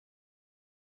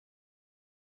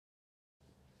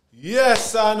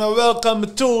Yes, and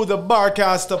welcome to the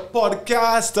Barcaster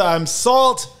podcast. I'm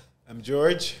Salt. I'm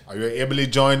George. Are you ably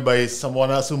joined by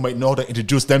someone else who might know how to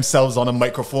introduce themselves on a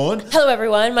microphone? Hello,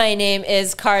 everyone. My name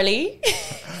is Carly.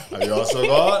 Have you also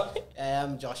got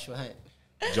I'm Joshua Hunt.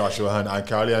 Joshua Hunt and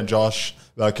Carly and Josh?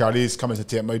 Well, Carly is coming to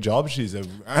take my job. She's a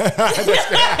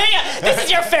This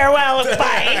is your farewell.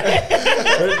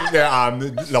 Bye.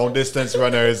 long distance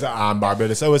runners and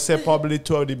Barbados. I would say probably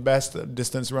two of the best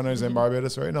distance runners in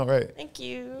Barbados right now, right? Thank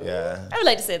you. Yeah. I would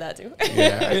like to say that too.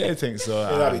 Yeah, I think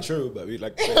so. May not be true, but we'd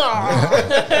like to say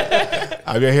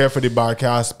We're here for the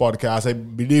Barcast podcast. I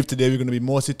believe today we're going to be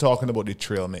mostly talking about the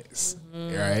trail mix.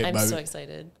 Right? I'm But so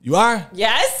excited. You are?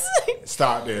 Yes.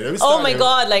 Start there. Let me Oh start my there.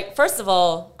 God! Like, first of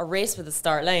all, a race with the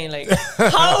start line. Like,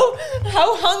 how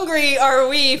hungry are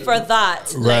we for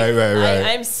that? Right, right.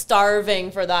 I'm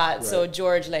starving for that. So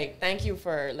George, like, thank you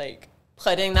for like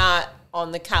putting that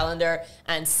on the calendar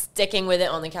and sticking with it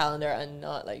on the calendar and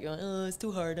not like going, oh, it's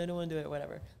too hard. I don't want to do it.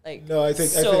 Whatever. Like, no. I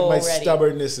think my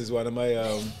stubbornness is one of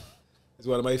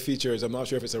my features. I'm not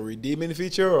sure if it's a redeeming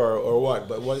feature or what,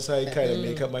 but once I kind of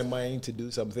make up my mind to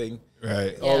do something,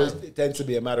 Right. it tends to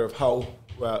be a matter of how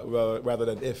rather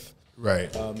than if.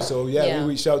 Right. We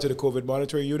reached out to the COVID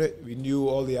monitoring unit. We knew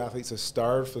all the athletes are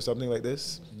starved for something like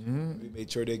this. We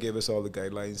made sure they gave us all the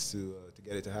guidelines to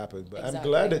get it to happen. But I'm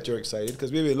glad that you're excited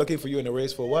because we've been looking for you in the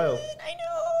race for a while. I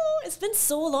know. It's been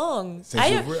so long.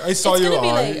 I saw you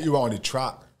you were on the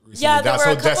track. Recently. Yeah, that's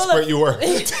how desperate you were.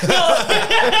 It's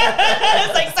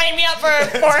like, sign me up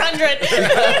for 400.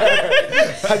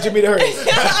 How'd you meet her? I'll do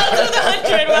the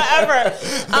 100, whatever.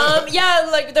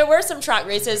 Like there were some track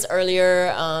races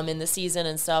earlier in the season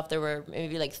and stuff. There were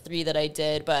maybe like 3 that I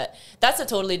did, but that's a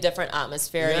totally different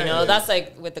atmosphere. That's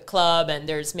like with the club, and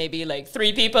there's maybe like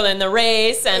 3 people in the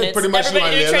race, and it's everybody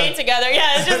do train together.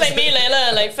 Yeah, it's just like me, Layla,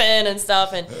 and like Finn and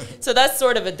stuff, and so that's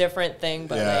sort of a different thing.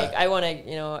 But like I want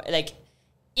to,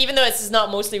 even though this is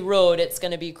not mostly road, it's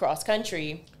going to be cross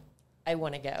country. I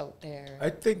want to get out there. I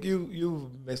think you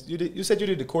said you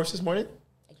did the course this morning?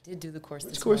 I did do the course this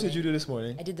morning. Which course did you do this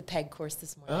morning? I did the PEG course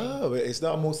this morning. Oh, but it's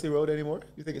not mostly road anymore?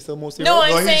 You think it's still mostly road? No,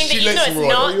 I'm saying that it's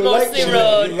not mostly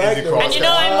road. And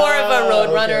I'm more of a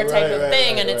road runner type of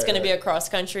thing, and it's going to be a cross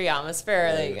country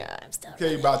atmosphere. Like, I'm still.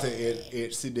 Okay, you about to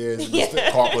HC days,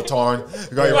 Mr. Corporal Torn.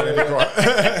 You got you ready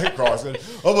to cross.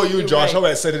 How about you, Josh? How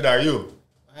excited are you?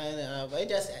 I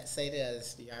just excited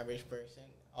as the average person.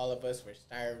 All of us were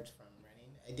starved from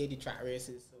running. I did the track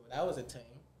races, so that was a time.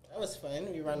 That was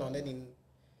fun. We ran on it in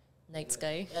Night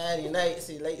sky. Yeah, the lights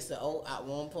are out at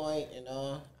one point.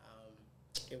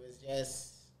 It was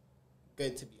just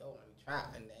good to be out on the track,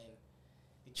 and then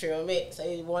the trail mix.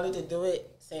 I wanted to do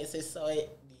it since I saw it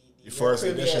the first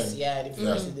edition. Yeah, the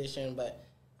first edition, but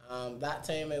that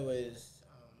time I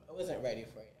wasn't ready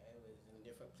for it.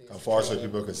 Unfortunately,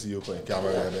 people can see you playing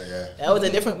camera. That was a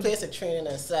different place of training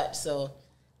and such. So,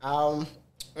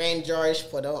 when George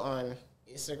put out on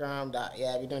Instagram that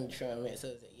we're doing the trail mix, so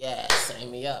I was like, sign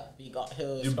me up. We got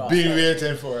hills. You've been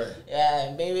waiting for it. Yeah,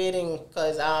 I've been waiting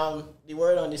because the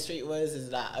word on the street is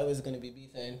that I was gonna be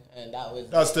beaten, and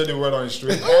that's still the word on the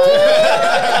street. See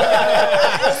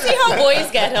how boys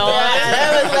get on.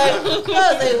 I was like,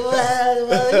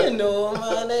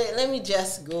 man, let me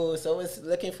just go. So I was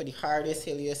looking for the hardest,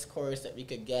 hilliest course that we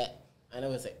could get, and I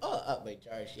was like, up by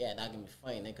George, that gonna be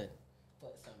fine. I could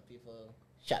put some people,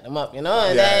 shut them up, and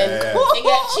then it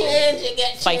get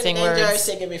changed. Fighting and then words. George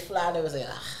taking me flat. I was like,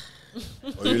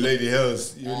 you Lady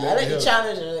Hills. I like the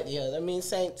challenge and I like the hills. I mean,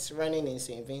 Saints running in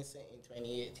St. Vincent in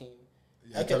 2018.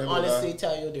 I can honestly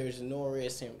tell you there's no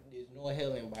race, there's no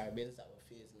hill in Barbados that would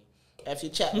faze me. If you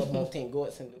check with Mountain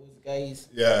Goats and those guys,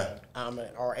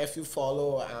 or if you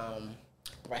follow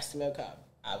Breast Milk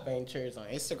Adventures on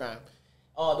Instagram,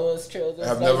 all those trails.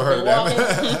 I've never heard of them.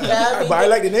 But I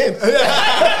like the name. Two of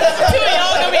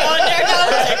y'all gonna be on there now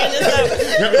checking this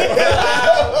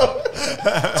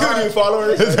out. 2 new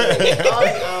followers.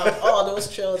 all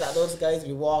those trails that those guys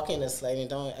be walking and sliding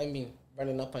down. I mean,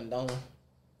 running up and down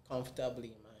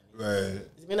comfortably, man. Right.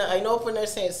 It's been I know when they're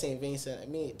saying St. Vincent. I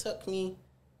mean, it took me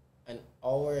an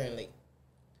hour and like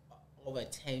over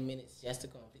 10 minutes just to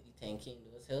completely tanking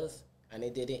those hills, and I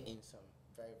did it in some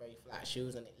very, very flat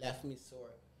shoes, and it left me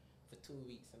sore for 2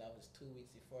 weeks, and that was 2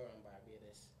 weeks before on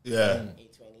Barbados. In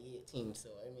 2018. So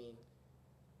I mean,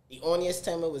 the onlyest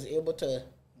time I was able to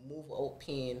move out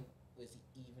pain was the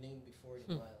evening before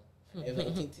the mile. I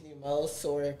went into the mile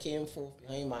sore, came forth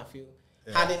behind Matthew.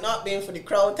 Had it not been for the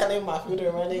crowd telling Matthew to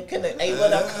run it, I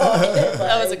would have caught it.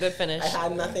 That was a good finish. I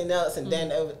had nothing else, and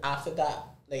then after that,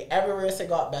 like every race I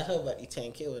got better, but the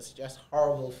 10K was just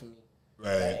horrible for me.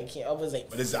 Right. I was like,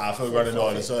 But this is after running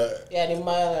on it, so. yeah, the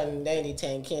mile and then the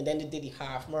 10K, then they did the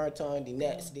half marathon the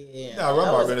next day. Yeah, I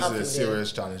remember was this up is a and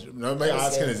serious challenge. No, my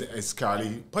Yes, asking yes. is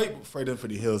Carly quite fighting for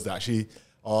the hills that she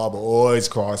but always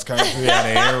cross country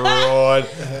and air road.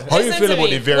 How do you Listen feel to about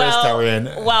me. the various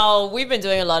terrain? Well, we've been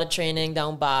doing a lot of training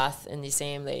down Bath in the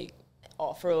same like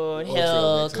off-road Off-road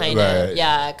hill mix, kind right.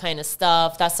 of kind of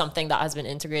stuff. That's something that has been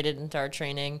integrated into our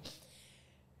training.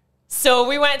 So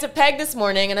we went to Peg this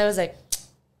morning, and I was like,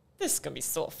 "This is gonna be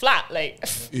so flat." Like,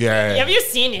 Yeah. have you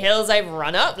seen hills I've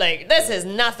run up? Like, this is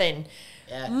nothing.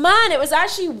 Yeah. Man, it was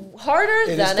actually harder It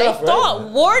is than tough, I right? thought.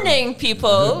 Warning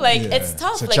people, like Yeah, it's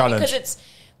tough, it's a like challenge. because it's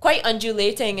quite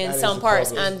undulating in That is some the parts,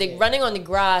 problem. and the running on the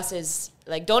grass is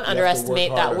like don't to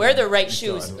underestimate work that. harder. Wear the right You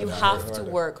shoes. can't You work have to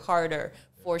harder. work harder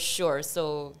for sure.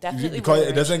 So definitely Because wear the it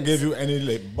right doesn't shoes. give you any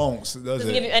like bounce, does Doesn't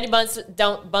it? give you any bounce.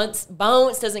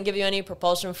 Doesn't give you any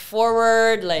propulsion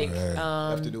forward. Like Right. You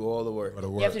have to do all the work. Gotta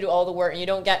you have work. to do all the work, and you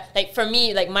don't get like for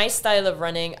me, like my style of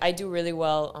running, I do really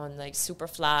well on like super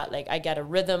flat. Like I get a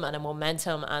rhythm and a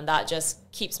momentum, and that just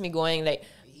keeps me going. Like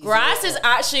grass is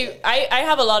actually, I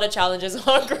have a lot of challenges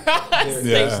on grass. There's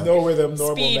Yeah. no rhythm,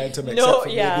 nor Speed, momentum, except no, for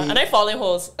yeah, maybe, and I fall in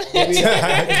holes.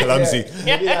 Clumsy.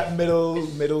 maybe that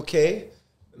middle K,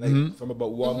 like Mm-hmm. from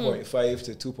about 1.5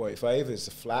 to 2.5 is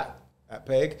flat at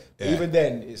Peg. Yeah. Even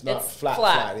then, it's not It's flat.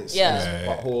 flat, It's, yeah. it's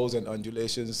Yeah. potholes and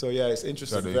undulations. So yeah, it's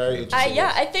interesting. That Very is- interesting.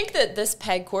 I think that this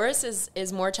Peg course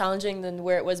is more challenging than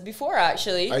where it was before.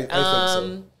 Actually, I think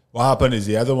so. What happened is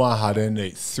the other one had in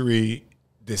like 3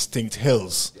 distinct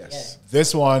hills. Yes.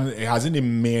 This one, it hasn't the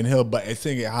main hill, but I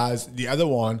think it has, the other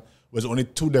one was only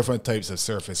 2 different types of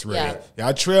surface, really. Yeah. You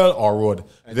had trail or road.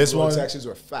 And This the road one, sections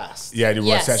were fast. yeah, the road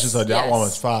Yes, section, so that one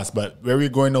was yes. fast. But where we're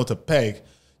going now to Peg,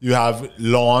 you have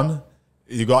lawn,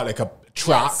 you got like a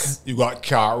track, Yes. you got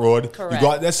car road, Correct. you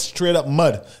got this straight up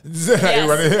mud.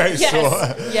 Yes.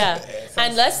 Yeah.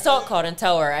 And let's talk Cotton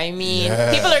Tower. I mean,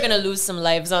 Yeah. people are gonna lose some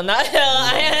lives on that hill.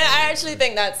 I actually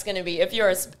think that's gonna be if you're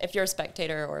a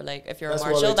spectator or like if you're That's a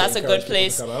why marshal, we that's a encourage good people to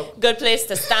place. come out. Good place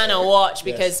to stand and watch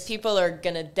because Yes. people are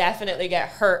gonna definitely get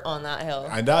hurt on that hill.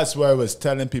 And that's why I was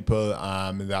telling people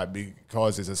that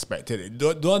because it's a spectator,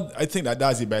 don't I think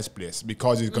that's the best place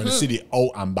because you're going to see the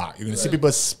out and back. You're going to see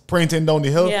people sprinting down the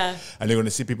hill, Yeah. and you're going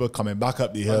to see people coming back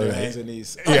up the hill. On their like- hands and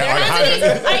knees. Yeah, on Your the hands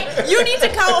hands and knees. You need to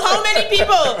count how many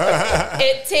people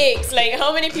it takes. Like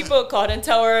how many people Cotton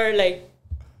Tower like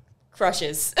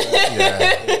crushes.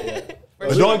 yeah.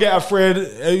 But don't get afraid.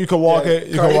 You can walk it.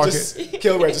 You Carly can walk just it.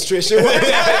 kill registration. Sorry.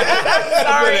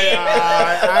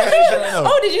 I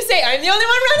Oh, did you say I'm the only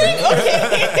one running?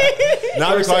 Okay.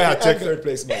 Now because I had I'm taken third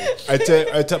place, man. I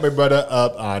took my brother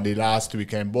up on the last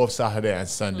weekend, both Saturday and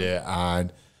Sunday,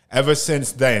 and ever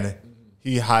since then,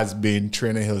 he has been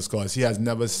training hills because he has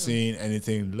never seen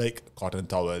anything like Cotton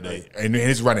Tower. Like, and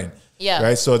he's running, Yeah.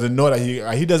 right. So to know that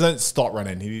he doesn't stop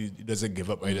running, he doesn't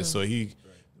give up either. So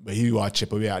but he will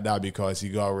chip away at that because he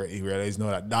realized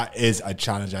that is a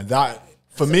challenge, and that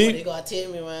for They me. gonna take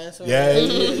me, man. So Yeah,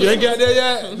 you ain't get there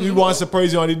yet. You want to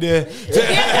surprise you on the day. You see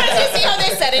how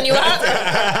they're setting you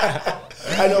up?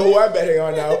 I know who I'm betting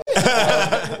on now.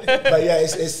 But yeah,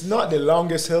 it's not the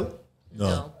longest hill.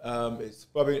 No.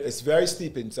 It's very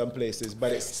steep in some places,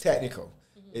 but it's technical.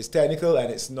 It's technical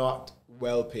and it's not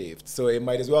well paved, so it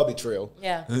might as well be trail.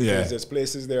 Yeah. Yeah. Because there's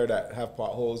places there that have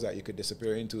potholes that you could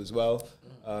disappear into as well.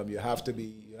 You have to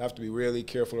be really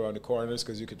careful around the corners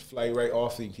because you could fly right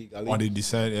off the Kigali. On the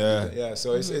descent, yeah. Yeah,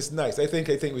 so it's nice. I think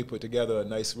we put together a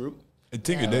nice route. I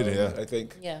think you did, yeah. I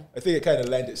think Yeah. I think it kind of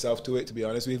lent itself to it. To be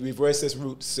honest, we've raced this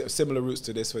route, similar routes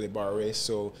to this for the bar race,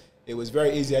 so it was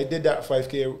very easy. I did that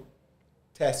 5K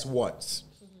test once.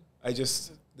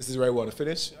 This is where I want to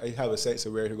finish. I have a sense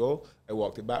of where to go. I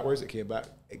walked it backwards. It came back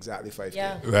exactly 5K.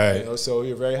 Yeah. Right. You know, so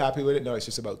you're very happy with it. Now it's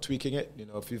just about tweaking it. You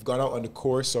know, if you've gone out on the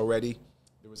course already,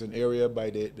 there was an area by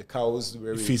the cows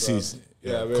where we Feces.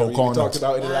 yeah, Yeah, where we corn talked nuts.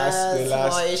 about in the small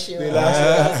last issue.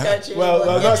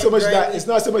 well, not so much that. It's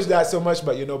not so much that so much,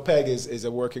 but you know, Peg is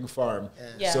a working farm,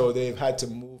 Yeah. so they've had to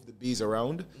move the bees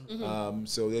around.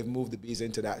 So they've moved the bees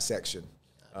into that section.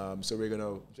 So we're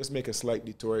gonna just make a slight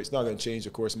detour. It's not gonna change the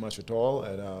course much at all,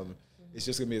 and it's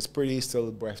just gonna be as pretty,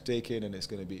 still breathtaking, and it's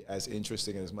gonna be as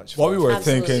interesting and as much fun. What we were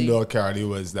Absolutely. thinking though, Carly,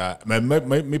 was that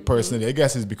me personally, I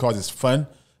guess it's because it's fun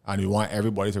and we want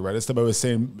everybody to register. But we're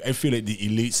saying I feel like the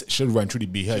elites should run through the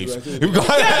beehive. run through the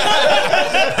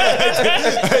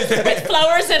With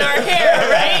flowers in our hair,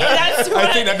 right? That's what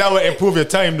I think that would improve your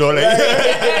time though. Like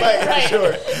right.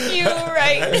 Sure. You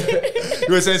right.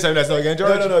 you were saying something that's not again,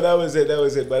 George. No, that was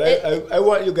it. But I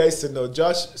want you guys to know,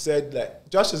 Josh said that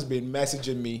Josh has been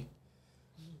messaging me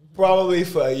probably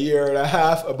for a year and a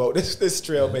half about this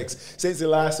trail mix since the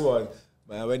last one.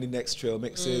 Man, when the next trail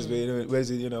mix is,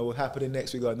 where's it, what happening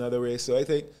next? We got another race. So I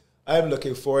think I'm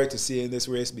looking forward to seeing this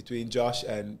race between Josh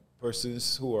and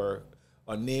persons who are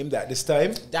unnamed at this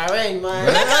time. Darren, man.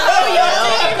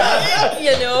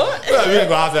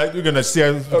 Well, we're gonna see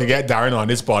him to get Darren on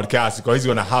this podcast because he's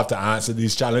gonna have to answer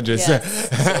these challenges.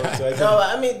 Yes. No,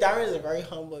 I mean Darren's a very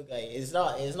humble guy. It's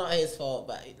not his fault,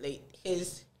 but like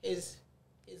his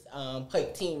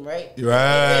pipe team, right?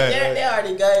 Right. They are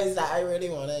the guys that I really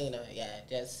wanna,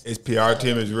 just his PR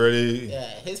team is really. Yeah,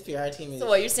 his PR team is. So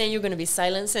what you're saying? You're going to be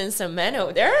silencing some men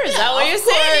out there? Is that what you're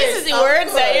saying? These are the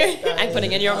words that I'm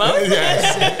putting in your mouth.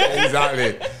 Yes,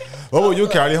 exactly. What about you,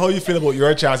 Carly? How you feel about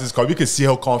your chances? Because we can see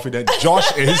how confident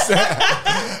Josh is.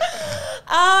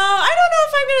 I don't know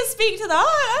if I'm going to speak to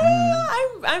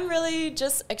that. I'm really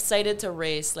just excited to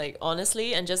race, like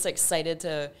honestly, and just excited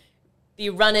to be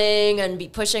running and be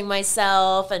pushing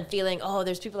myself and feeling,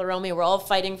 there's people around me. We're all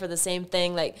fighting for the same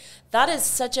thing. Like that is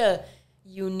such a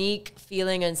unique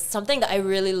feeling and something that I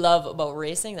really love about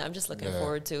racing that I'm just looking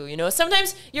forward to.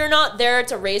 Sometimes you're not there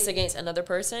to race against another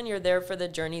person. You're there for the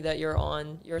journey that you're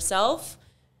on yourself.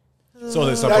 So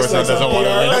there's some person that doesn't want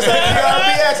to win.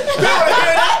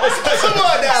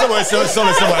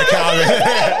 Someone can't.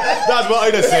 That's what I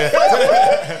just said.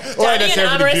 Johnny and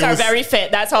Amaris are very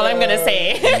fit. That's all I'm going to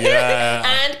say. Yeah.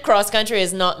 And cross country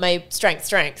is not my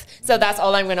strength. So that's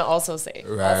all I'm going to also say.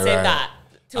 I'll say that.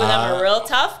 Two of them are real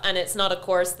tough, and it's not a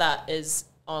course that is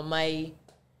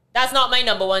that's not my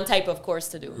number one type of course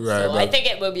to do. Right, so I think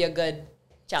it will be a good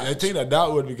challenge. I think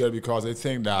that would be good because I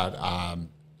think that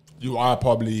you are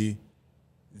probably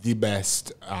the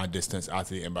best distance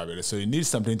athlete in Barbados. So you need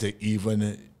something to even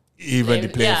the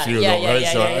playing field out, right?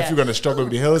 So if you're going to struggle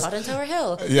with the hills, Cotton Tower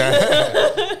Hill.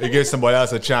 it gives somebody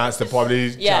else a chance to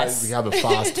probably have a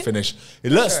fast finish.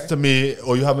 It looks to me,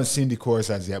 or you haven't seen the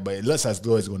course as yet, but it looks as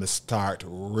though it's going to start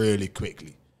really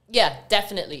quickly. Yeah,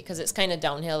 definitely, because it's kind of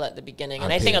downhill at the beginning.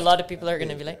 And I think a lot of people are going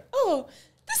to be like,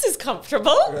 this is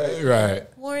comfortable. Right.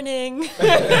 Warning. But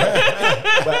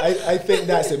I think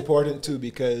that's important too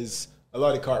because a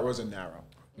lot of kart roads are narrow.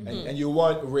 And you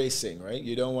want racing, right?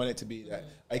 You don't want it to be that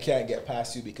I can't get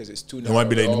past you because it's too narrow. You want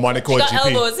to be like the Monaco got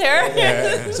GP. elbows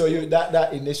here. So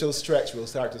that initial stretch will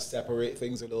start to separate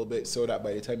things a little bit so that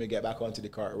by the time you get back onto the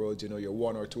kart road, you're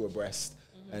one or two abreast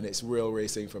and it's real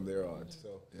racing from there on.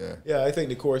 So I think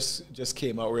the course just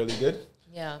came out really good.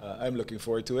 Yeah. I'm looking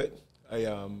forward to it.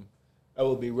 I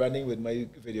will be running with my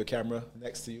video camera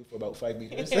next to you for about 5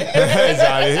 meters.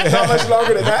 Exactly. Not much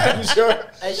longer than that, I'm sure.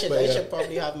 I should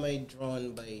probably have my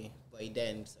drone by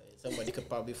then, so somebody could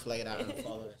probably fly that and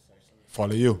follow us.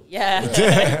 Follow you. Yeah. Put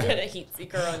a heat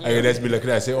seeker on you. I let's be looking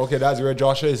at it and say, okay, that's where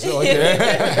Josh is.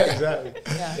 Okay. Exactly.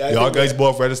 Y'all guys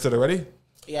both registered already?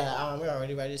 Yeah, we're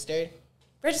already registered.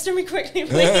 Register me quickly,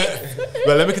 please.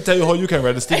 Well, let me tell you how you can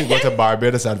register. You go to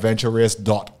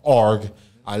barbadosadventurace.org.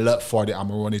 I look for the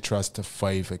Amarone Trust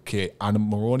 5K. And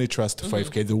Amarone Trust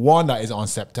 5K, the one that is on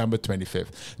September 25th.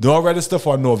 Don't register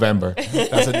for November.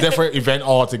 That's a different event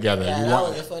altogether. Yeah, that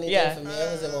was a funny thing for me.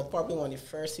 I was probably one of the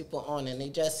first people on, and they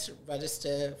just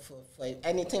registered for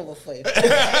anything with 5K.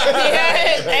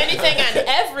 Anything and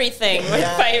everything with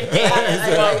 5K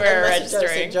is what we're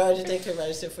registering. George, they could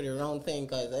register for the wrong thing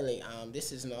because they're like,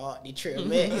 this is not the trail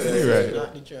mix. This is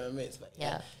not the trail mix. But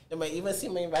they might even see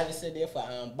me registered there for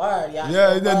bar.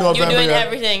 You're doing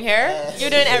everything here. You're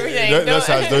doing everything. That's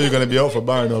as though you're going to be out for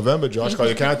bar in November, Josh, because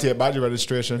you can't take back your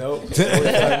registration. Nope.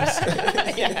 Yes.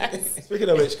 Speaking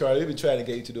of which, Carl, we've been trying to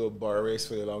get you to do a bar race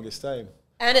for the longest time.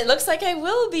 And it looks like I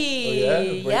will be.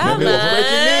 Oh, yeah,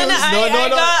 man.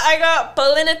 I got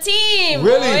pulled in a team.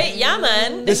 Really? Boy. Yeah,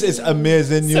 man. This is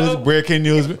amazing news, breaking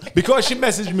news. Because she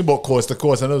messaged me about coast to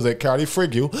coast, and I was like, Carly,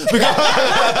 frig you.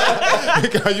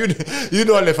 Because you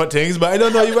know all for things, but I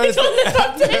don't know you ready.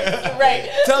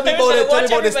 Right. Tell me about it. Tell me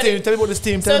about this team. Tell me about this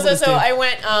team. So I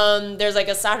went, there's like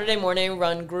a Saturday morning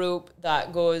run group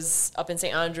that goes up in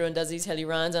St. Andrew and does these hilly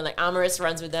runs, and like Amaris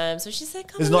runs with them. So she said,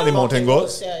 come on. It's not the mountain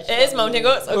goats. It is mountain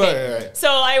goats. Okay. Right. So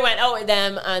I went out with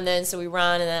them, and then so we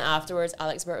ran, and then afterwards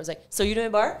Alex Burt was like, so you doing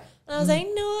bar? And I was like,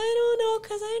 no, I don't know,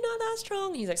 because I'm not that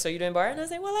strong. He's like, so you doing bar? And I was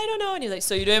like, well, I don't know. And he's like,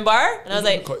 so you doing bar? And I was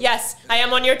like, yes, I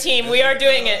am on your team. We are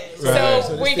doing it. Right.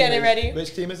 So we're getting ready.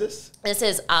 Which team is this? This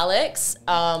is Alex,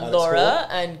 Laura,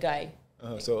 and Guy.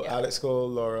 Alex Cole,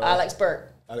 Laura. Alex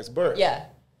Burt. Alex Burt. Yeah.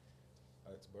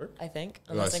 Alex Burt? I think.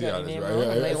 I Unless I got your name wrong.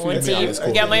 right. My own team.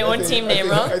 Got my own team name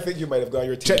wrong. I think you might have got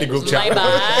your team. Check the group chat. My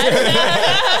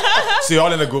bad. So you're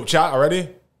all in a group chat already?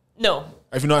 No.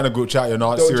 If you're not in a group chat, you're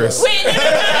not Don't serious. Wait, no.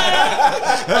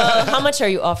 How much are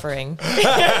you offering?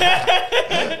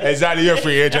 Is that your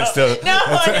free agent still? No.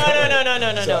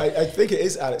 So I think it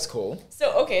is Alex Cole.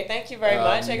 So, okay, thank you very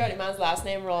much. I got your man's last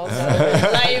name wrong.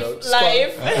 So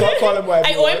live. Call him whatever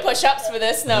I you owe him want. push-ups for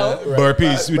this now.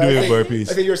 Burpees. We But do I it think-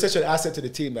 burpees. I think you're such an asset to the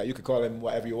team that you could call him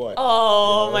whatever you want.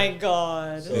 Oh, my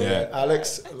God. So, Yeah.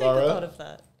 Alex, I think I thought Laura. of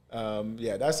that.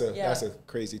 That's a Yeah.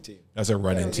 crazy team. That's a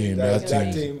running team. That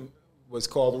That team. team was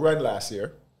called Run last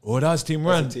year. Oh, that's team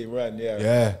That's run. a team Run, yeah.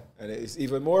 Yeah. And it's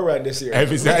even more Run this year.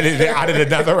 Every Saturday they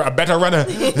added a better runner.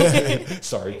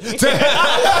 Sorry.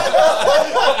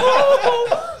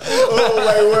 Oh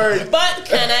my word! But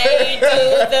can I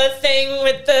do the thing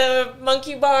with the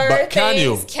monkey bar But can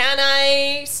you? things? Can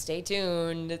I? Stay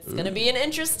tuned. It's going to be an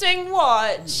interesting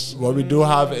watch. What we do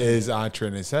have is our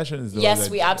training sessions. Though, Yes,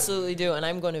 that- we absolutely do. And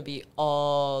I'm going to be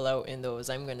all out in those.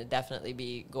 I'm going to definitely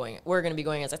be going. We're going to be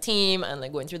going as a team and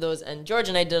like going through those. And George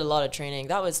and I did a lot of training.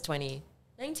 That was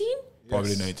 2019?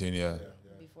 Probably Yes. 19, yeah.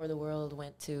 Before the world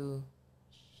went to...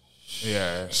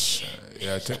 Yeah.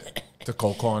 Yeah, to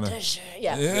Cold Corner.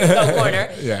 Yeah, South corner.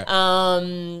 Yeah.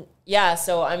 Yeah,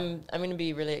 so I'm gonna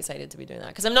be really excited to be doing that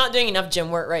because I'm not doing enough gym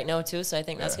work right now too. So I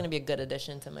think that's gonna be a good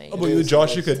addition to my. How about you,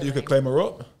 Josh? You could climb a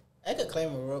rope. I could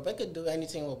climb a rope. I could do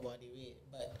anything with body weight.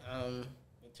 But in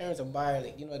terms of bar,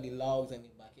 like, the logs and the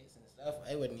buckets and stuff,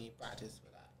 I would need practice for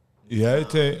that. Yeah,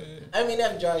 I mean,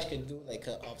 if George could do like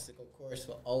an obstacle course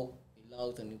for all the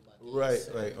logs and the buckets.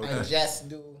 Right, okay. And just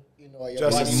do, your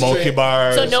Just body monkey monkey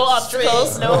bars. So no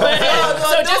obstacles, no. So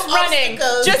just no running,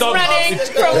 obstacles. just No running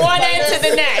obstacles. from one end to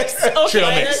the next. Okay.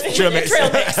 Trail mix. Trail mix.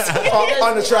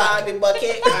 On the track. The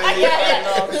bucket.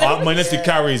 And Minus the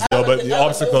carries though, but the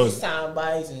obstacles.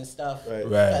 Soundbites and stuff. Right.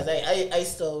 Because I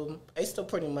still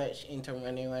pretty much into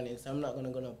running, so I'm not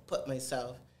gonna put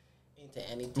myself into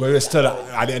anything. Well, it's still that would-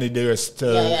 at the end of the day, it's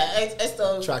still. I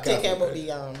still Track take care athlete,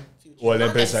 about the future. Well, Not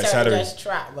Olympics, like necessarily Saturday. just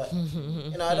track, but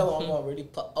I don't want to really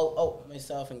put out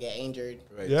myself and get injured.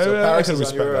 Right. Yeah, So yeah, I Paris can is on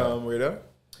respect your that. radar.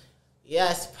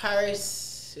 Yes,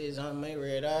 Paris is on my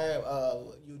radar.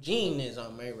 Eugene is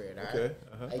on my radar. Okay.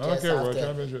 I just Okay, have World to,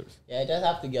 Championships. I just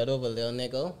have to get over Lil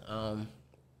Nigga.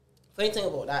 Funny thing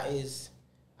about that is,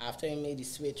 after I made the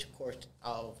switch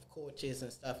of coaches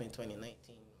and stuff in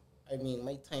 2019, I mean,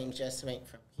 my time just went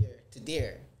from here to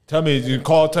there. Tell me, you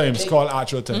call times, call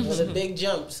actual It times. was a big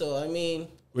jump. So, I mean,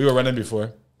 We were running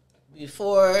before.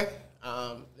 before,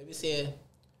 let me say,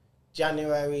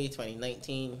 January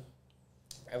 2019,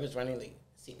 I was running like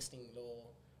 16 low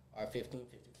or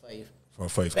 15:55. For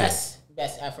 5K.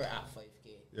 Best effort at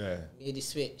 5K. Yeah. Made the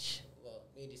switch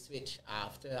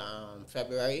after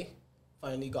February.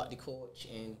 Finally got the coach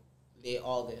in late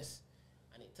August.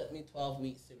 And it took me 12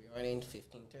 weeks to be running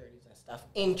 15:30s and stuff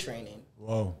in training.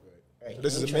 Wow. Right.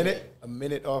 This is in a training.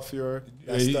 minute off your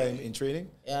best Yeah, time in training.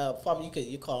 Yeah, probably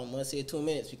you call them, let's say 2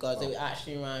 minutes because they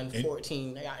actually ran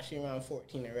 14. They actually ran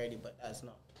 14 already, but that's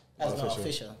not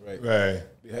official. Right. Right.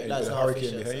 Behind That's the not hurricane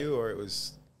official, behind so. you, or it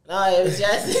was. No, it was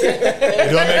just.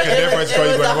 It don't make a difference because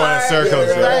you're going to run in circles.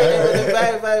 It was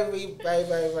Right? a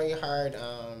very hard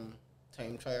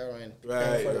time trial run.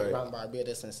 Right, For right. Run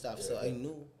Barbados and stuff. So I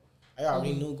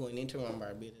already knew going into Run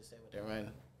Barbados I would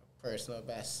run personal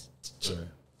best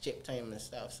chip time and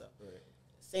stuff. So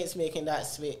since making that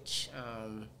switch,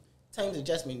 times have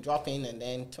just been dropping, and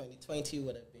then 2020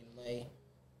 would have been my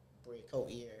breakout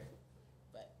year.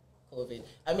 But COVID,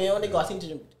 I mean, I only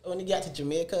got to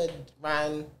Jamaica,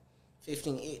 ran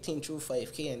 15, 18 through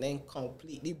 5K, and then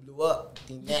completely blew up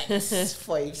the next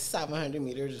 700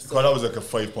 meters or so. God, that was like a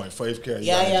 5.5K.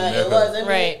 Yeah, it was. I mean,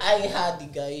 Right. I had the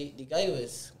guy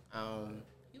was,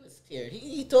 he was scared.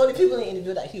 He told the people in the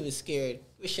interview that he was scared.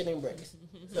 We're shitting bricks.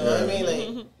 So, I mean,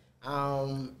 like,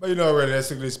 But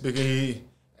realistically speaking,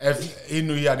 if he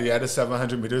knew he had the other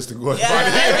 700 meters to go. I'm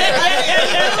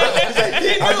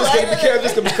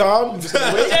just gonna be calm. I'm just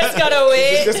gonna wait. Just gotta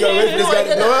wait. Just gotta wait for this guy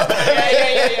to blow up.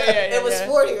 it was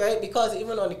sporty, right? Because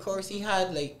even on the course, he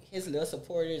had like his little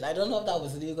supporters. I don't know if that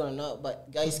was legal or not,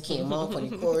 but guys came off on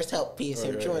the course, helped pace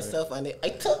him through and stuff. And I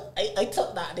took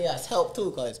that day as help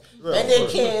too, because when they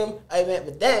came, I went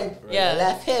with them. Yeah. I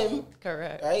left him.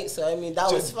 Correct. Right, so I mean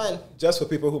that was fun. Just for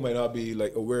people who might not be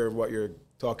like aware of what you're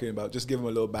talking about, just give them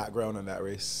a little background on that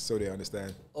race so they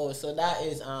understand. Oh, so that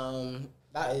is a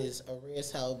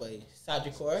race held by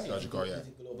Sagicor. Sagicor, yeah. It's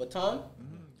a global town.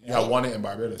 You had won it in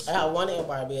Barbados. I had won it in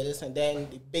Barbados, and then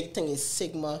the big thing is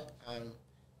Sigma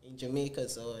in Jamaica.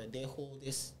 So they hold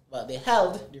this, well, they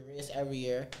held the race every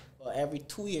year, or every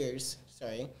 2 years,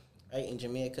 right, in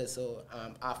Jamaica. So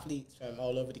athletes from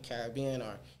all over the Caribbean,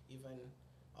 or even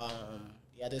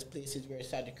the other places where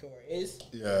Sagicor is,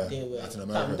 Yeah, they will Latin come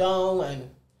America. down and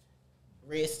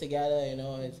race together. You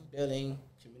know, it's building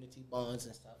community bonds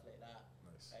and stuff like that.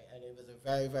 Nice. Right? And it was a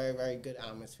very, very, very good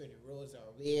atmosphere. The roads are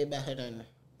way better than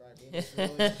Barbados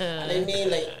roads. And I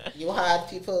mean, like, you had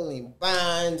people in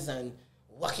bands and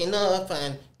walking up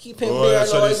and keeping beer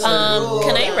laws on the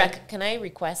road. Can I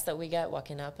request that we get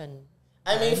walking up and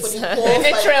I mean, for the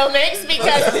the trail mix,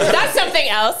 because that's something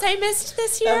else I missed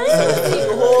this year.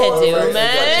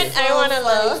 Man, I want to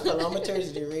love kilometers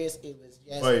of the race. It was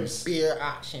just Vibes. beer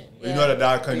action. You know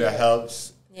that kind of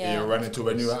helps. You run into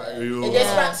when you It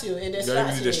distracts you. It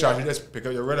distracts you. Just pick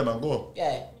up your rhythm and go.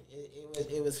 Yeah.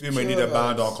 It was. You may need a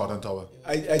band on Cotton Tower.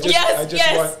 I just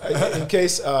want, in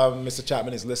case Mr.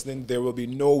 Chapman is listening, there will be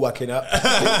no walking up.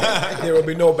 There will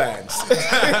be no bands.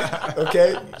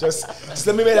 Okay? Just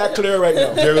let me make that clear right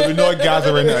now. There will be no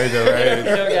gathering either, right?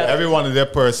 Everyone in their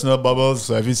personal bubbles.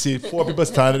 So if you see 4 people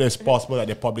standing, it's possible that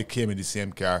they probably came in the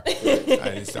same car.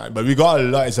 But we got a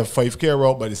lot. It's a 5K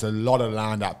route, but it's a lot of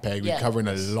land at Peg. We're covering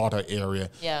a lot of area.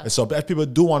 Yeah. And so if people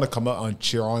do want to come out and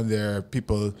cheer on their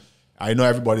people, I know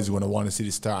everybody's going to want to see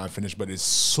the start and finish, but there's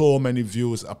so many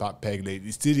views up at Peg Lake.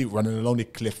 You see it running along the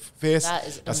cliff face.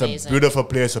 That's amazing. A beautiful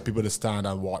place for people to stand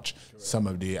and watch some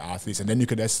of the athletes. And then you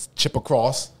could just chip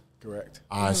across. Correct.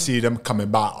 And see them coming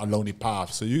back along the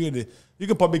path. So you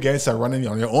can probably get some running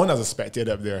on your own as a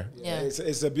spectator up there. Yeah.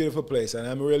 It's a beautiful place. And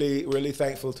I'm really, really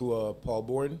thankful to Paul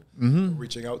Bourne for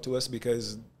reaching out to us,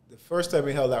 because the first time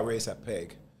we held that race at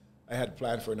Peg, I had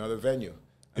planned for another venue.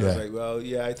 I was like, well,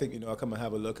 I think, I'll come and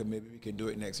have a look and maybe we can do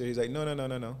it next year. He's like, no,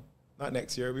 not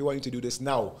next year. We want you to do this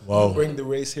now. Wow. Bring the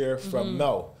race here from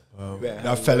now. Wow.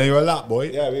 That fell in your lap, boy.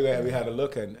 Yeah, we had a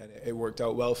look and it worked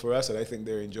out well for us, and I think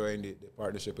they're enjoying the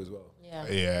partnership as well.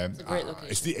 Yeah. It's a great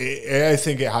location. I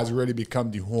think it has really become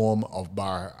the home of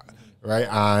bar, right?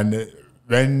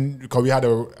 And because we had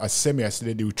a sim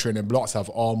yesterday, the training blocks have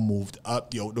all moved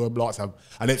up, the outdoor blocks have,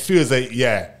 and it feels like,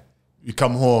 we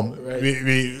come home,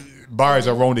 we bars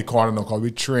around the corner now because we're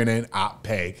training at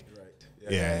Peg. Right.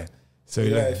 Yeah. So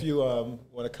if you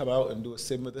want to come out and do a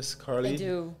sim with us, Carly, I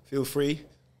do. Feel free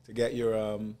to get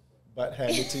your butt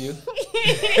handed to you.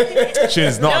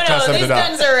 She's not accustomed to that.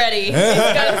 Guns are ready. These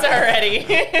guns are ready.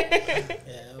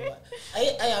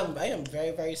 I am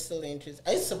very, very still interested.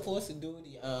 I was supposed to do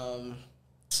the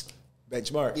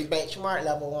benchmark. The benchmark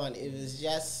level 1. It was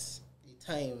just the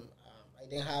time. I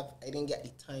didn't get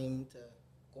the time to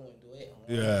go and do it.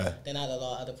 Then I had a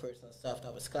lot of other personal stuff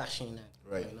that was clashing and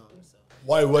going on. So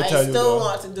what I still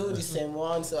want to do the same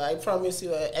one, so I promise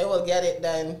you I will get it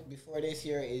done before this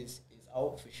year is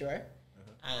out for sure.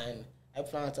 And I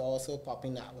plan to also pop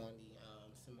in that one,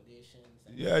 the simulations.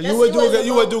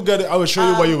 You would do good. I will show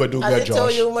you what you would do good, Josh. I tell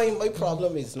you, my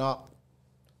problem is not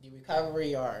the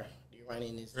recovery or the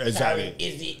running. Is exactly.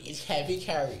 It's heavy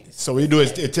carries. So what you do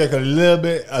is take a little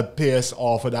bit of pace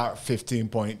off of that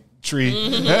 15.3,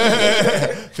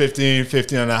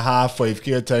 15 and a half,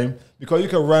 5K time. Because you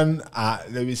can run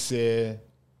at, let me say,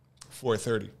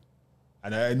 4:30.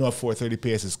 And I know a 4:30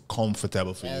 pace is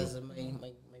comfortable for you. That's my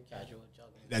casual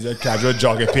jogging. That's your casual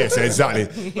jogging pace, exactly.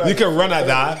 You can run at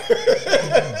that,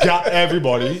 gap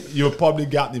everybody. You'll probably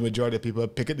gap the majority of people,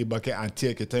 pick up the bucket and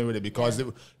take your time with it. Because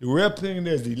the real thing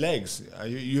there is the legs.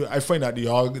 I find that the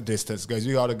long distance guys,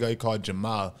 we got a guy called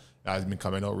Jamal that has been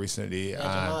coming out recently.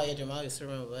 Jamal used to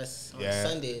run with us on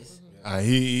Sundays. And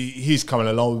he's coming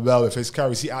along well with his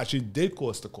carries. He actually did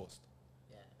coast to coast.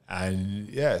 And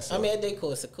so. I mean, I did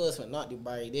coast to coast, but not the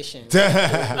bar edition.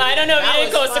 I don't know if you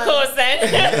did coast to coast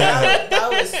then. that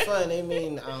was fun. I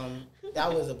mean,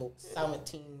 that was about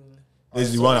 17. This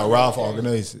is the one that Ralph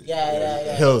organized.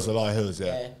 Yeah. Hills, a lot of hills,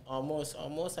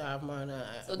 almost a half marathon.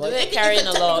 So do it carrying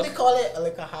a log. They call it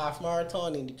like a half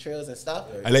marathon in the trails and stuff.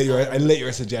 I let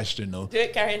your suggestion though. Do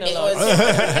it carrying a log.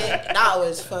 That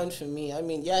was fun for me. I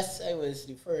mean, yes, I was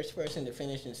the first person to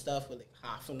finish and stuff with like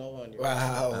half an hour on the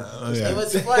Wow. It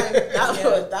was fun.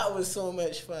 That was so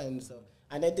much fun. So,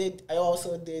 and I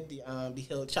also did the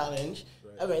Hill Challenge.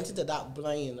 Right. I went into that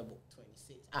blind about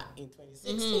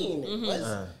 2016. It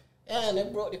was. Yeah, and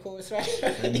it broke the course, right?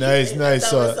 Nice.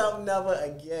 That was something never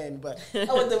again, but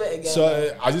I would do it again.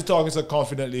 So, are you talking so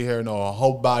confidently here now?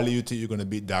 How badly you think you're going to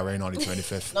beat Darren on the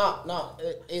 25th? No.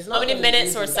 It's not. How many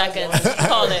minutes or seconds?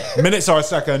 Call it. Minutes or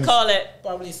seconds? Call it.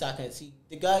 Probably seconds. See,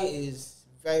 the guy is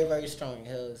very, very strong in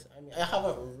hills. I mean, I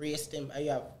haven't raced him.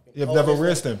 You've never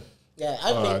raced him? Yeah,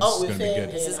 I've been out with him.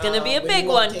 This is going to be a big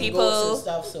one, people. And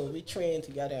stuff, so we train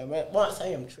together. Once I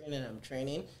am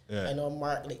training. Yeah. I know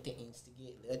Mark like to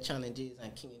instigate the challenges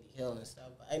and King of the Hill and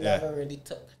stuff. But I never really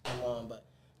took him on. But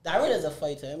Darren is a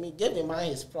fighter. I mean, give him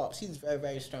his props. He's very,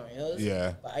 very strong in hills.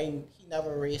 Yeah. But he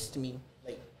never raced me.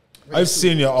 I've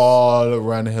seen you all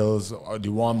run hills. Or the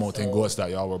one mountain goats that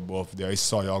y'all were both there. I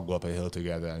saw y'all go up a hill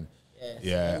together. And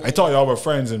I thought y'all were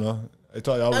friends, you know. I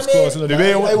thought y'all was close. You know, the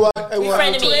way I want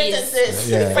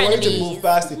frenemies. I want you to move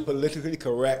past the politically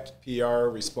correct PR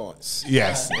response.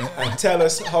 Yes. And tell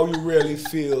us how you really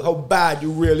feel, how bad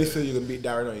you really feel you can beat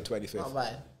Darren on your 25th. How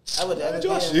bad? I would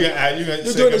Josh, You're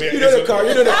doing the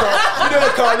Carly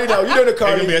now. You're doing the It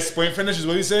Carly. could be a sprint finish, is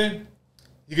what you're saying?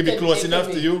 He could be close enough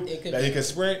to you that he can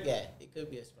sprint? Yeah, it could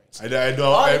be a sprint. I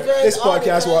know. This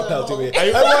podcast will help me.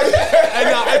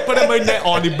 I put my net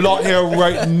on the block here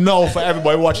right now for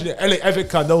everybody watching it. And like, if it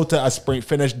comes down to a sprint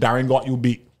finish, Darren got you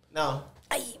beat. No.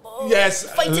 Yes.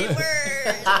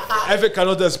 If it comes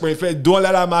down to a sprint finish, don't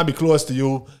let that man be close to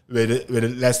you with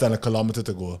less than a kilometer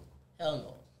to go. Hell no.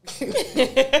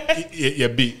 You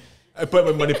beat. I put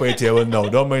my money for your table. No,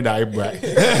 don't mind that I brag.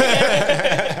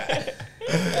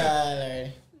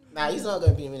 Nah, he's not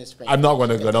going to beat me in the sprint. I'm not going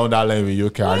to go down that lane with you,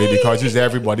 Carly, because you're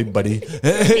everybody buddy.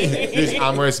 You're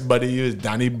Amorous buddy, you're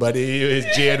Danny buddy, you're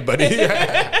Jade buddy.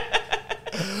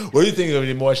 What do you think would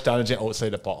be more challenging outside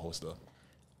the potholes, though?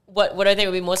 What I think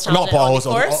would be most Not challenging on the potholes,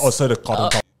 course? outside the Cotton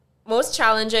Tower. Most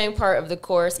challenging part of the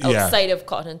course outside of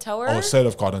Cotton Tower? Outside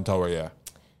of Cotton Tower, yeah.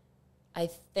 I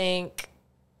think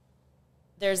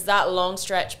there's that long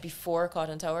stretch before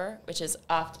Cotton Tower, which is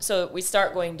after. So we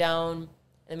start going down,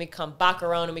 and we come back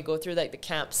around, and we go through like the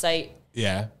campsite,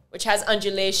 Yeah. which has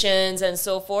undulations and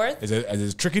so forth. It's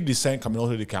a tricky descent coming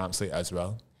out of the campsite as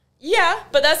well. Yeah,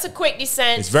 but that's a quick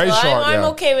descent. It's very short, I'm yeah.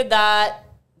 okay with that.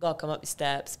 Gotta come up the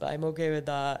steps, but I'm okay with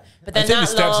that. But then I think that the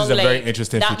steps long, is a very like,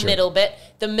 interesting that feature. middle bit,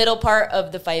 the middle part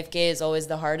of the 5K is always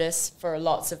the hardest for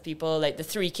lots of people. Like the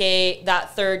 3K,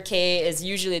 that 3rd K is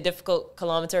usually a difficult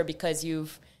kilometer because you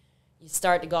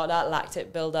start to got that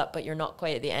lactic build up, but you're not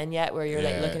quite at the end yet, where you're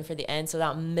like Yeah. looking for the end. So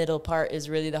that middle part is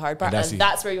really the hard part, And and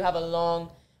that's where you have a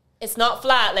long. It's not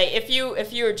flat. Like if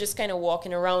you're just kind of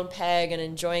walking around Peg and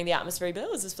enjoying the atmosphere, you'd be like,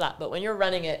 oh, this is flat. But when you're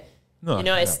running it,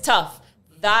 it's tough.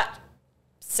 That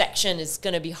section is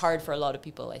going to be hard for a lot of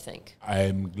people, I think.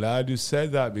 I'm glad you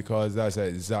said that because that's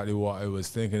exactly what I was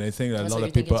thinking. I think that That's a lot what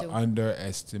of you're people thinking too.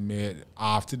 underestimate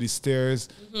after the stairs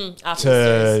After to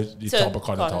the stairs, the to top of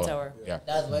Cotton Tower. Yeah.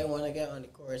 That's why I want to get on the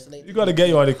course. Like, You got to get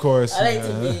you on the course. I like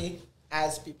to be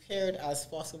as prepared as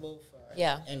possible for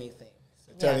anything.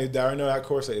 So, Telling you, Darren know that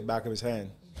course at the back of his hand.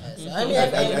 so, I mean,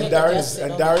 And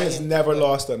Darren has never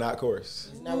lost on that course.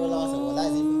 He's never lost. Well, that's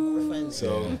even more fun.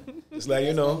 So it's like, you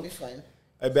It's gonna know, be fun.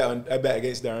 I bet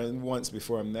against Darren once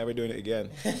before. I'm never doing it again.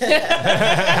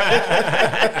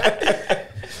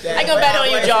 I can bet on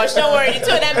you, Josh. Don't worry. The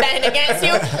two of them betting against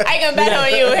you. I can bet on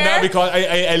you No, here. because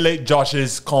I like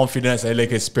Josh's confidence. I like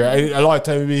his spirit. A lot of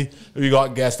time we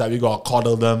got guests that we got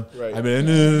coddle them. Right. I mean,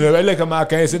 no, I like a man.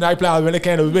 Can say I play when I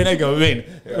can win, I can win.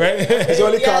 Right? It's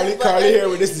only Yes, but Carly here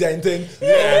with this Zen thing.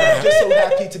 I'm just so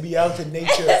happy to be out in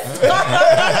nature.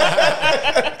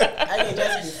 I can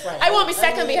just be fun. I won't be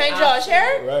second behind Josh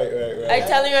here. Right. I'm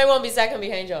telling you, I won't be second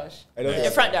behind Josh. I don't In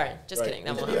think front, Darren. Just Right. kidding.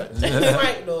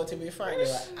 That one. To be frank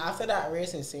though, after that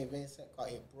race in St. Vincent,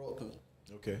 it broke me.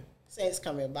 Okay. Since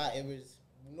coming back, it was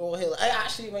no hill. I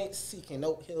actually went seeking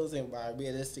out hills in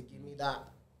Barbados to give me that,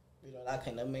 that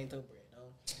kind of mental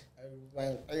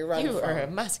breakdown. I ran You from are a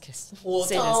masochist. Old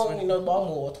Say this Town, one.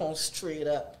 Baltimore Town straight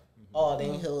up, all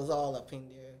them hills all up in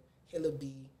there.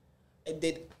 Hillaby. I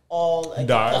did all.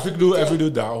 If we do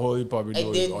that whole, you probably I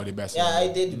do did all the best. Yeah, I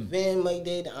did Vim. I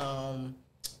did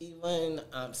even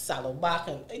Saddleback,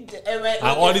 and I went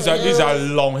And all these are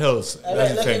long hills. I That's went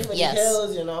the looking thing. for Yes. the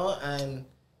hills, and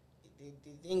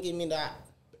they didn't give me that.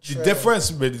 The trail.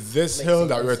 difference with this Makes hill it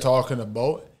that we're easy. talking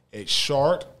about, it's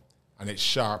short and it's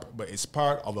sharp, but it's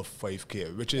part of a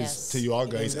 5K, which is Yes. to you all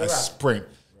guys is a a wrap. sprint.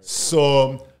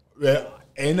 So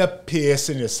in a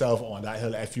pacing yourself on that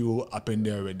hill, if you up in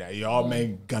there with that, y'all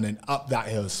man gunning up that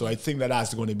hill. So I think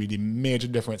that's going to be the major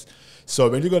difference. So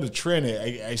when you go to train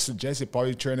it, I suggest you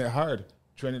probably train it hard.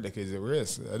 Train it like it's a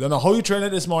race. I don't know how you train it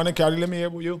this morning, Carly. Let me hear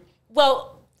about you.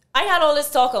 Well, I had all this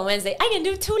talk on Wednesday. I can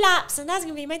do 2 laps, and that's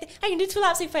gonna be my thing. I can do 2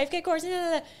 laps in 5K course.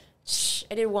 Shh,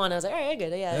 I did 1. I was like, all right,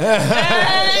 good. Yeah,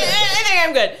 I think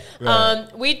I'm good.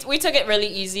 Right. We took it really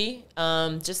easy,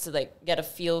 just to like get a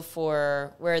feel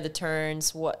for where the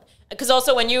turns, what. Because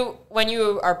also when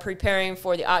you are preparing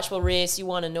for the actual race, you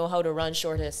want to know how to run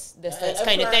shortest distance I-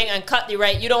 kind of thing and cut the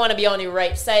right. You don't want to be on the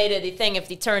right side of the thing if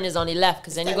the turn is on the left,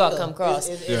 because then you gotta come across.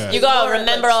 Yeah. You gotta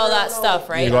remember all that stuff,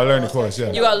 right? You gotta learn the course,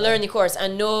 yeah. You gotta learn the course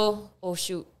and know, oh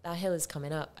shoot, that hill is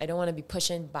coming up. I don't want to be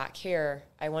pushing back here.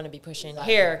 I want to be pushing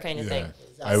here, kind of thing.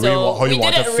 I really want how we you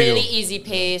want did to it feel. really easy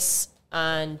pace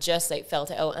and just like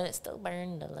felt it out, and it still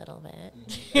burned a little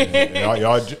bit.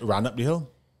 Y'all ran up the hill?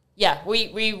 Yeah,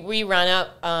 we ran up.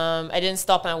 I didn't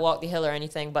stop and walk the hill or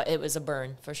anything, but it was a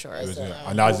burn for sure.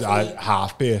 And that's at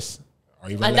half pace. Or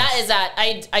even And less. that is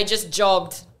that. I just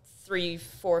jogged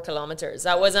 3-4 kilometers.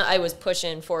 That wasn't. I was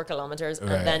pushing 4 kilometers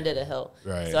Right. and then did a hill.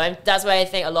 Right. So that's why I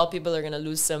think a lot of people are gonna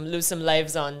lose some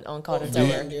lives on Cotton I'm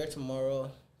Tower. there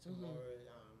tomorrow. Doing the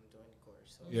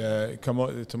course. So. Yeah, come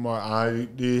out tomorrow.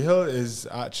 The hill is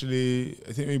actually,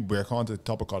 I think we break on to the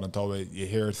top of Cotton Tower. You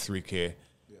hear 3K.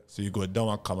 So you go down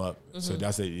and come up. So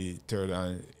that's the third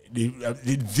and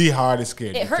the hardest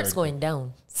skate. It hurts going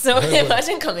down. So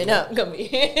imagine coming up. Gonna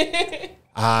be.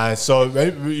 So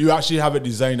you actually have it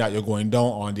designed that you're going down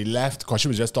on the left, because she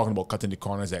was just talking about cutting the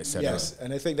corners, etc. Yes,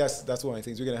 and I think that's one of the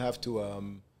things we're going to have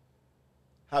to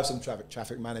have some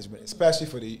traffic management, especially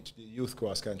for the youth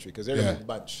cross country, because they're Yeah. a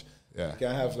bunch. Yeah. You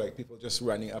can't have like people just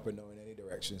running up and down in any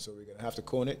direction. So we're going to have to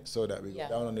cone it so that we go Yeah.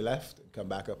 down on the left and come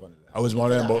back up on the left. I was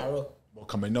wondering Arrow. about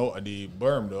coming out of the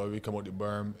berm though. We come out the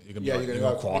berm, you can Yeah, you you're can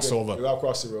going to cross over. You're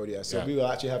across the road, yeah. So Yeah. we will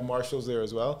actually have marshals there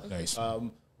as well. Nice.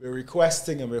 We're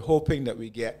requesting and we're hoping that we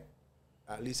get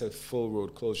at least a full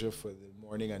road closure for the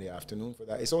morning and the afternoon for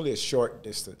that. It's only a short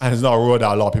distance. And it's not a road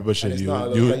that a lot of people should And it's use. not a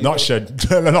road You, that you not don't- should.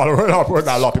 Not a road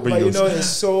that a lot of people But use. you know, it's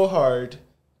so hard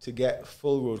to get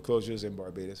full road closures in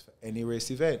Barbados for any race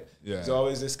event. Yeah. There's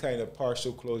always this kind of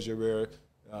partial closure where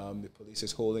the police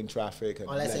is holding traffic and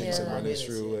Unless letting it's some runners Barbados,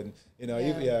 through, yeah. and you know,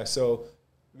 Yeah. So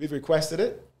we've requested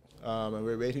it, and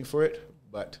we're waiting for it,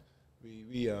 but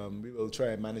we will try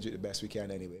and manage it the best we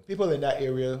can anyway. People in that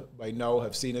area by now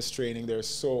have seen us training. They're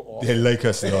so awesome. They like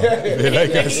us though. They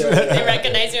like us. They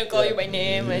recognize you and call you by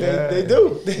name. And They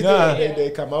do. Yeah. They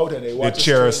come out and they watch us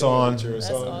cheer us train, on. They cheer us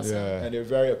That's on. awesome. Yeah. And they're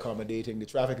very accommodating. The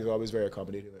traffic is always very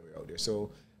accommodating when we're out there. So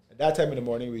at that time in the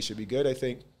morning, we should be good. I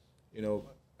think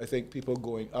people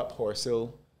going up Horse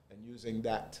Hill and using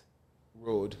that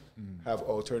road have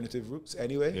alternative routes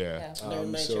anyway. Yeah. Yeah. Never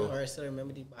mentioned so- horse. I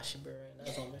remember the Bashibur.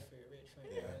 That's one of my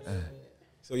favorite trains.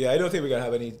 So yeah, I don't think we're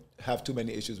gonna have too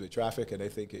many issues with traffic, and I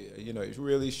think it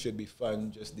really should be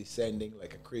fun just descending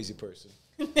like a crazy person,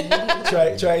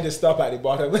 trying to stop at the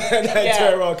bottom and then Yeah.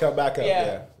 turn around, come back up. Yeah.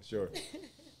 Yeah, for sure.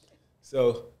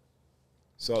 So,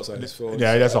 salt's on his phone.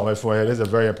 Yeah, that's on my phone. It's a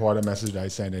very important message that I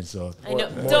sent in. So I know.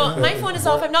 Don't. My phone is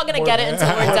off. I'm not gonna get it until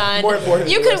we're done. more important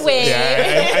You than the could rest of wait.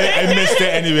 yeah, I missed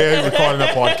it anyway. Recording a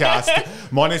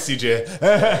podcast. Morning, CJ.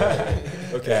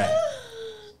 Okay.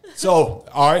 So,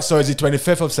 all right. So it's the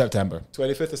 25th of September.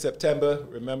 25th of September.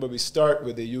 Remember, we start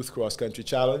with the Youth Cross Country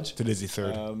Challenge. Today's the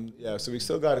 3rd. So we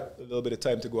still got a little bit of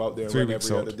time to go out there and 3 run weeks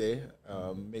every out. other day.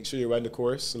 Make sure you run the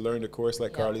course, learn the course,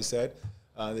 like Carly said.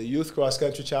 The Youth Cross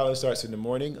Country Challenge starts in the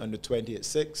morning, under 20 at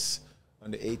 6,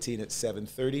 under 18 at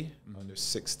 7:30, under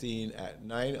 16 at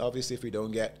 9. Obviously, if we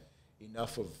don't get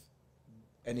enough of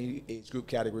any age group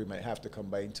category, we might have to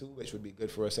combine two, which would be good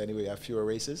for us anyway. We have fewer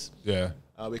races. Yeah.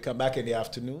 We come back in the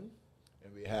afternoon,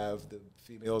 and we have the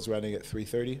females running at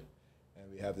 3:30,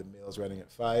 and we have the males running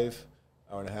at 5,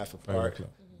 hour and a half apart. o'clock.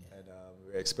 And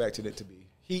we're expecting it to be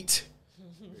heat.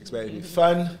 We're expecting it to be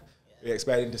fun. We're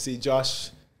expecting to see Josh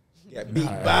get beat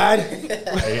bad.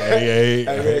 Hey,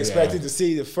 And we're expecting to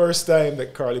see the first time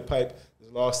that Carly Pipe is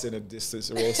lost in a distance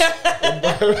race.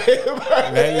 Let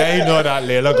you know that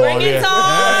Layla Bring gone it there.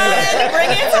 on.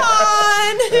 Bring it on.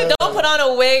 Don't put on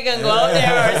a wig and go out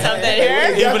there or something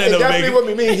here. Even in It a definitely wig.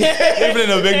 wouldn't be me. Even in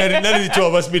a wig, none of the two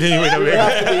of us meeting you in a We wig.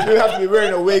 have to be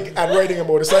wearing a wig and riding a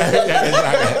motorcycle. Yeah,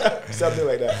 exactly. Something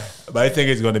like that. But I think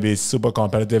it's going to be super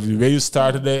competitive. The way you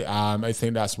started it, I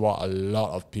think that's what a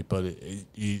lot of people, the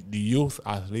youth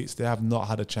athletes, they have not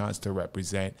had a chance to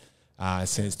represent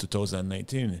since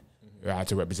 2019.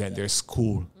 To represent their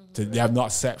school. They have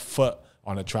not set foot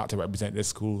on a track to represent their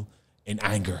school in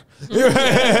anger.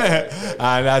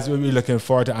 And that's what we're looking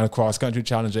forward to. And cross country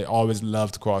challenge, I always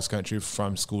loved cross country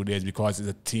from school days because it's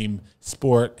a team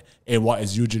sport in what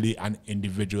is usually an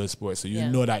individual sport. So you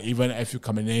know that even if you're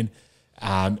coming in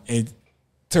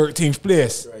 13th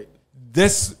place, Right.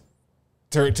 this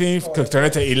 13th could turn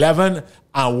into 11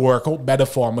 and work out better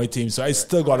for my team. So I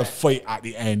still got to fight at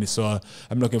the end. So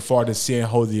I'm looking forward to seeing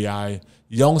how the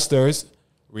youngsters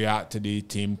react to the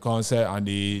team concept and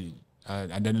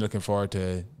then looking forward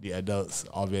to the adults,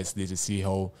 obviously, to see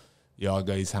how y'all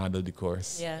guys handle the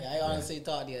course. Yeah. I honestly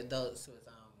thought the adults was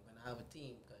gonna have a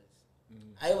team because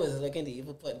I was looking to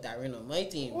even put Darren on my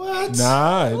team. What?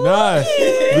 Nah. We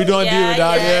don't deal with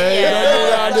that.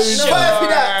 Yeah. We don't do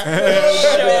that.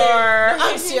 Sure.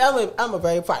 I'm serious. I'm a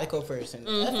very practical person.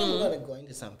 If I'm gonna go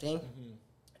into something,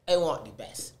 I want the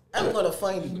best. I'm gonna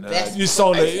find the best. You saw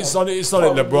like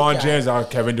LeBron James or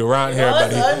Kevin Durant here,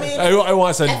 buddy. I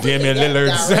want some Damian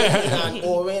Lillards.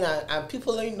 And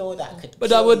people don't know that. But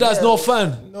that's no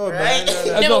fun. No, Right?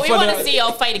 man. No, but we want to see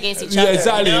y'all fight against each other. Yeah,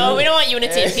 exactly. No, we don't want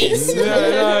unity and peace. No,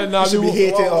 You should be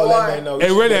hating all that right now. It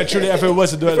really and truly, if it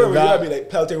was to do it like I'd be that, like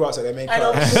pelting rocks at them main I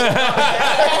know. cars.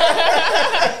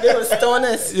 They will stone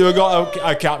us. you would got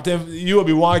a captain. You would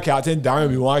be one captain. Darren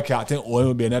would be one captain. Owen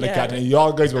would be another Yeah. captain.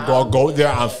 Y'all guys would go out there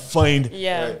and find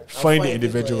Yeah. find the I'll find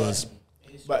individuals.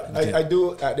 But I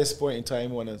do, at this point in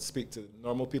time, want to speak to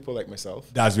normal people like myself.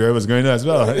 That's where it was going as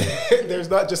well. There's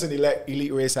not just an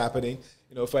elite race happening.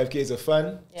 5Ks are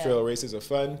fun. Yeah. Trail races are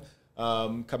fun.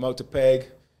 Come out to Peg.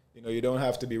 You don't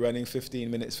have to be running 15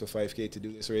 minutes for 5K to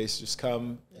do this race. Just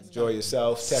come, enjoy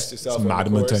yourself, test yourself on the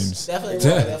Madman course. times. Definitely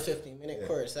more than a 15-minute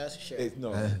course, that's for sure.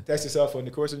 Test yourself on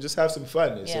the course and just have some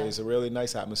fun. Yeah. It's a really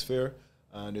nice atmosphere,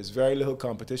 and there's very little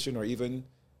competition or even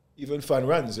fun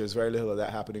runs. There's very little of that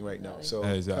happening right now. So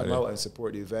Exactly. come out and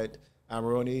support the event.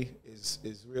 Amarone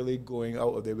is really going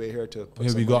out of their way here to put Yeah,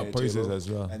 some we money got on the prizes table. as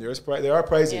well. And there are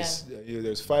prizes.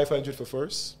 There's 500 for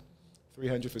first,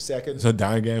 300 for second. So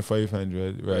Darren getting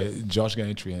 500, right? Josh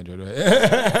getting 300,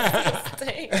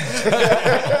 right?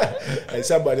 And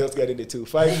somebody else getting it too.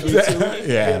 5v2,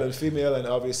 Yeah. male and female, and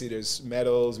obviously there's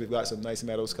medals. We've got some nice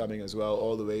medals coming as well,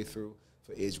 all the way through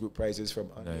for age group prizes from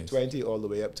under Nice. 20 all the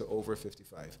way up to over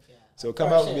 55. Yeah. So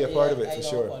come out and be a part of it I for don't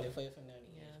sure. qualify for none of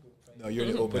the age group prize. No, you're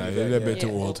in the open Nah, event. you're a little yeah. bit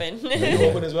too old. Open. You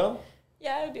open as well?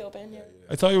 Yeah, I would be open. Yeah.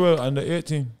 I thought you were under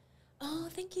 18. Oh,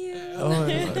 thank you. Oh, I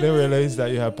didn't realize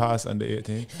that you had passed under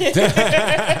 18.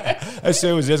 I said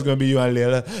it was just going to be you and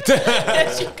Layla.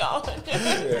 She gone.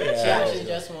 She actually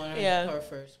just won Yeah. her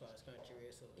first cross country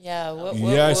race. Yeah.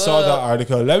 Yeah, I saw that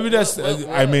article. Let me just,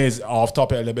 I mean, it's off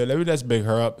topic a little bit. Let me just big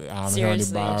her up. Here on the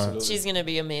Seriously, bar. she's gonna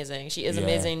be amazing. She is Yeah.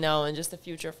 amazing now, and just the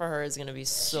future for her is gonna be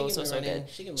so She can be good. running-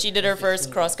 she can be She did her running first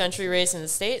 15 cross country race in the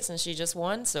States, and she just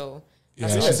won. So Yeah, I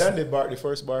think she's Dan did the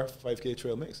first bar 5K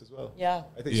trail mix as well. yeah,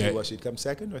 I think Yeah. she'd come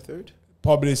second or third.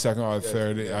 probably second or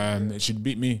third. She'd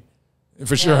beat me.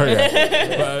 For sure,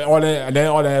 yeah. But all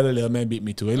the other little men beat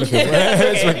me too. So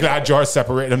we're glad George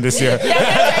separated them this year.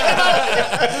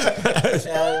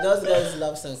 Those guys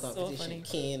love some funny. competition.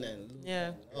 Kane and Luke yeah.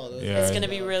 and all those. Yeah. It's gonna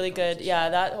be really good. Yeah,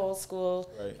 that whole school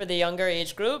Right. for the younger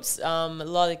age groups. A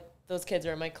lot of those kids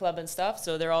are in my club and stuff,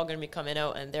 so they're all gonna be coming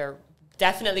out, and they're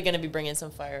definitely gonna be bringing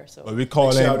some fire. So But we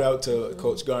call Shout him. out to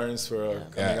Coach Garns for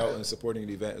coming Yeah. out and supporting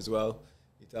the event as well.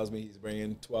 He tells me he's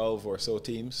bringing 12 or so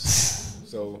teams.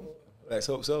 So let's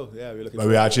hope so. Yeah, we're looking But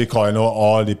we're actually calling out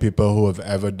all the people who have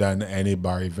ever done any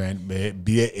bar event,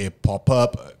 be it a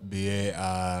pop-up, be it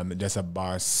just a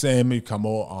bar sim. You come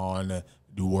out on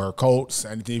do workouts,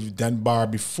 anything you've done bar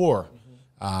before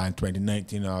in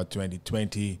 2019 or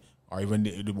 2020, or even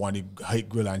the one, the hike,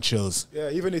 grill, and chills. Yeah,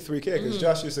 even the 3K, because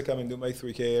Josh used to come and do my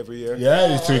 3K every year. Yeah,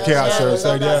 the 3K at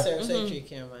Surfside, yeah. Surfside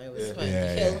camera. It was fun.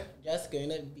 Yeah, Kill, yeah. Just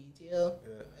going up detail.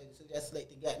 I used to just like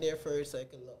to get there first so I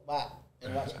could look back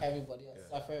and watch everybody else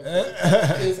suffer.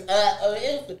 Because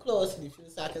if the close in a few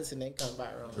seconds and then come back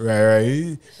around.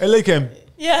 Right. I like him.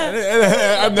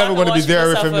 yeah, I'm never going to be watch there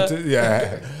with myself him.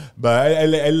 Yeah. But I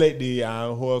like the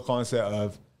whole concept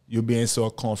of you being so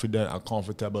confident and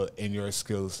comfortable in your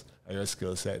skills and your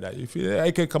skill set that you feel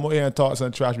I can come out here and talk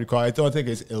some trash because I don't think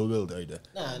it's ill will either.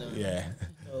 Nah, no. Yeah.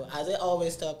 So as I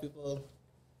always tell people,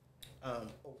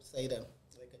 say them,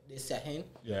 like they say,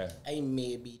 Yeah. I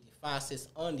may be the fastest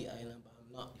on the island, but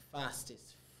I'm not the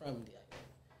fastest from the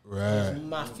island. Right.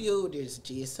 Matthew, there's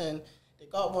Jason. They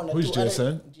got one or Who's two other-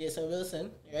 Jason? Jason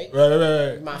Wilson, right?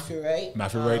 Right. Matthew, right?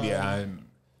 Matthew Wright, yeah. And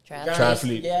Travis.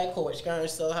 Triathlete. Yeah, Coach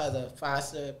Garns still has a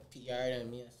faster PR than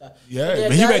me and stuff. yeah, There are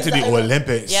but he went guys to the that-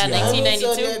 Olympics. Yeah, yeah. 1992.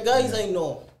 So there are guys I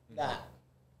know that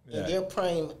Yeah. in their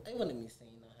prime, I wouldn't be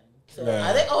saying nothing. So Yeah.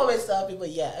 I think always tell people,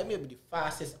 yeah, I may be the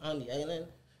fastest on the island,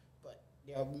 but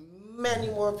there are many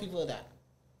more people that.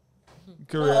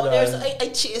 I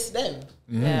chase them.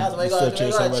 Yeah. That's why I Still gotta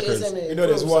chase some chase records. them. We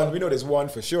know there's one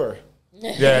for sure.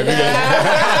 Yeah, we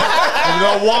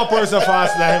got one person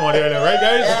faster than him on the island, right,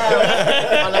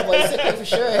 guys? On a bicycle for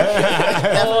sure.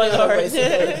 Definitely on a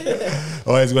bicycle.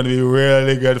 Oh, it's going to be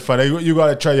really good fun. You got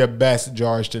to try your best,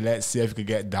 George, to let's see if you could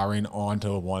get Darren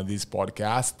onto one of these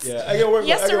podcasts. Yeah, I can work.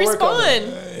 He has I to can work on it.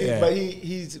 respond. Yeah. But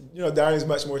he's Darren's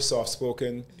much more soft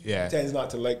spoken. Yeah. He tends not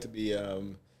to like to be.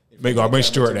 Big Bring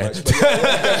Stewart then. You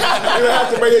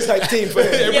have to bring his type team for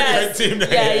him. Yes.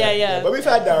 Yeah. But we've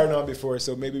had Darren on before,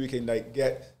 so maybe we can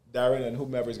get Darren and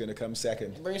whomever is going to come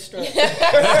second. Bring strength.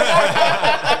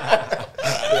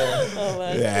 Oh,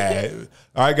 man. Yeah.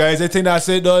 All right, guys. I think that's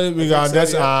it, though. We got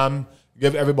this.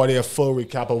 give everybody a full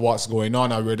recap of what's going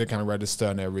on and where they can register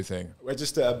and everything.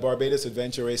 Register at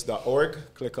BarbadosAdventureRace.org.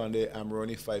 Click on the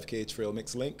Amarone 5K Trail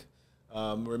Mix link.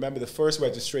 Remember, the first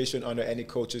registration under any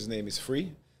coach's name is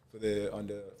free for the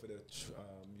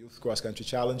Youth Cross Country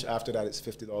Challenge. After that, it's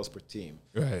 $50 per team.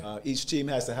 Right. Each team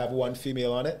has to have one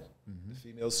female on it. The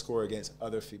females score against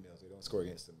other females. They don't score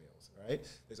against the males. Right?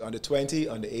 There's under 20,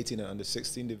 under 18, and under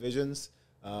 16 divisions.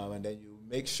 And then you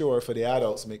make sure, for the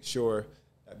adults, make sure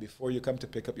that before you come to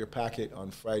pick up your packet on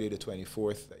Friday the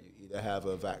 24th, that you either have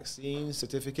a vaccine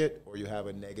certificate or you have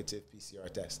a negative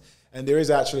PCR test. And there is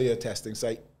actually a testing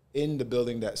site in the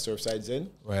building that Surfside's in.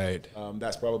 Right.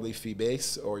 That's probably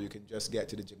fee-based, or you can just get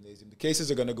to the gymnasium. The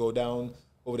cases are going to go down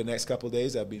over the next couple of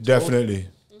days, I've been told. Definitely.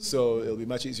 So it'll be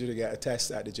much easier to get a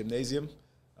test at the gymnasium.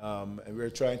 And we're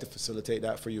trying to facilitate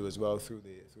that for you as well through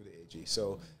the AG.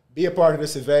 So be a part of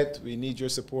this event. We need your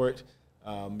support.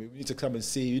 We need to come and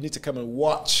see. You need to come and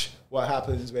watch what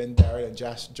happens when Darren and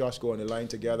Josh go on the line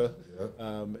together.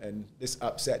 And this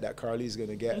upset that Carly's going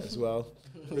to get as well.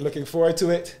 We're looking forward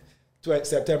to it.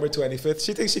 September 25th.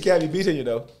 She thinks she can't be beaten, you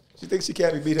know. She thinks she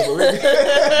can't be beaten. But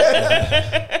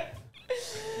we're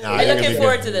I'm looking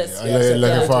forward to this.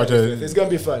 Looking forward to it. It's going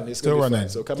to be fun. It's going to be fun.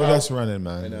 So come out. Let's run it,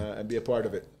 man. And be a part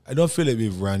of it. I don't feel like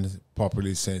we've run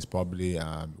properly since probably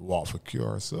Walk for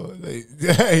Cure. So,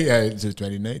 yeah, it's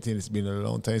 2019. It's been a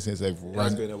long time since I've run.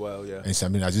 It's been a while, yeah. And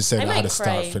something, as you said, I had a cry.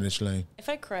 start-finish line. If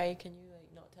I cry, can you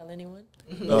not tell anyone?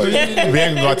 No, we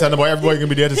ain't going to tell nobody. Everybody can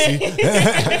be there to see.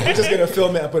 We're just going to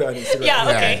film it and put it on Instagram. Yeah,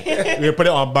 okay. We'll put it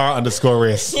on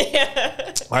bar_race.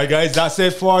 All right, guys, that's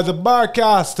it for the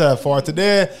Barcast for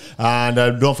today. And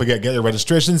don't forget, get your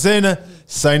registrations in.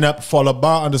 Sign up, follow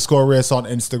bar_race on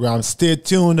Instagram. Stay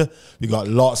tuned. We got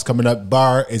lots coming up.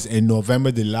 Bar is in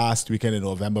November, the last weekend in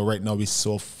November. Right now, we're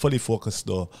so fully focused,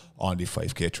 though, on the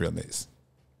 5K Trail Mix.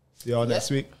 See y'all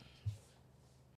next week.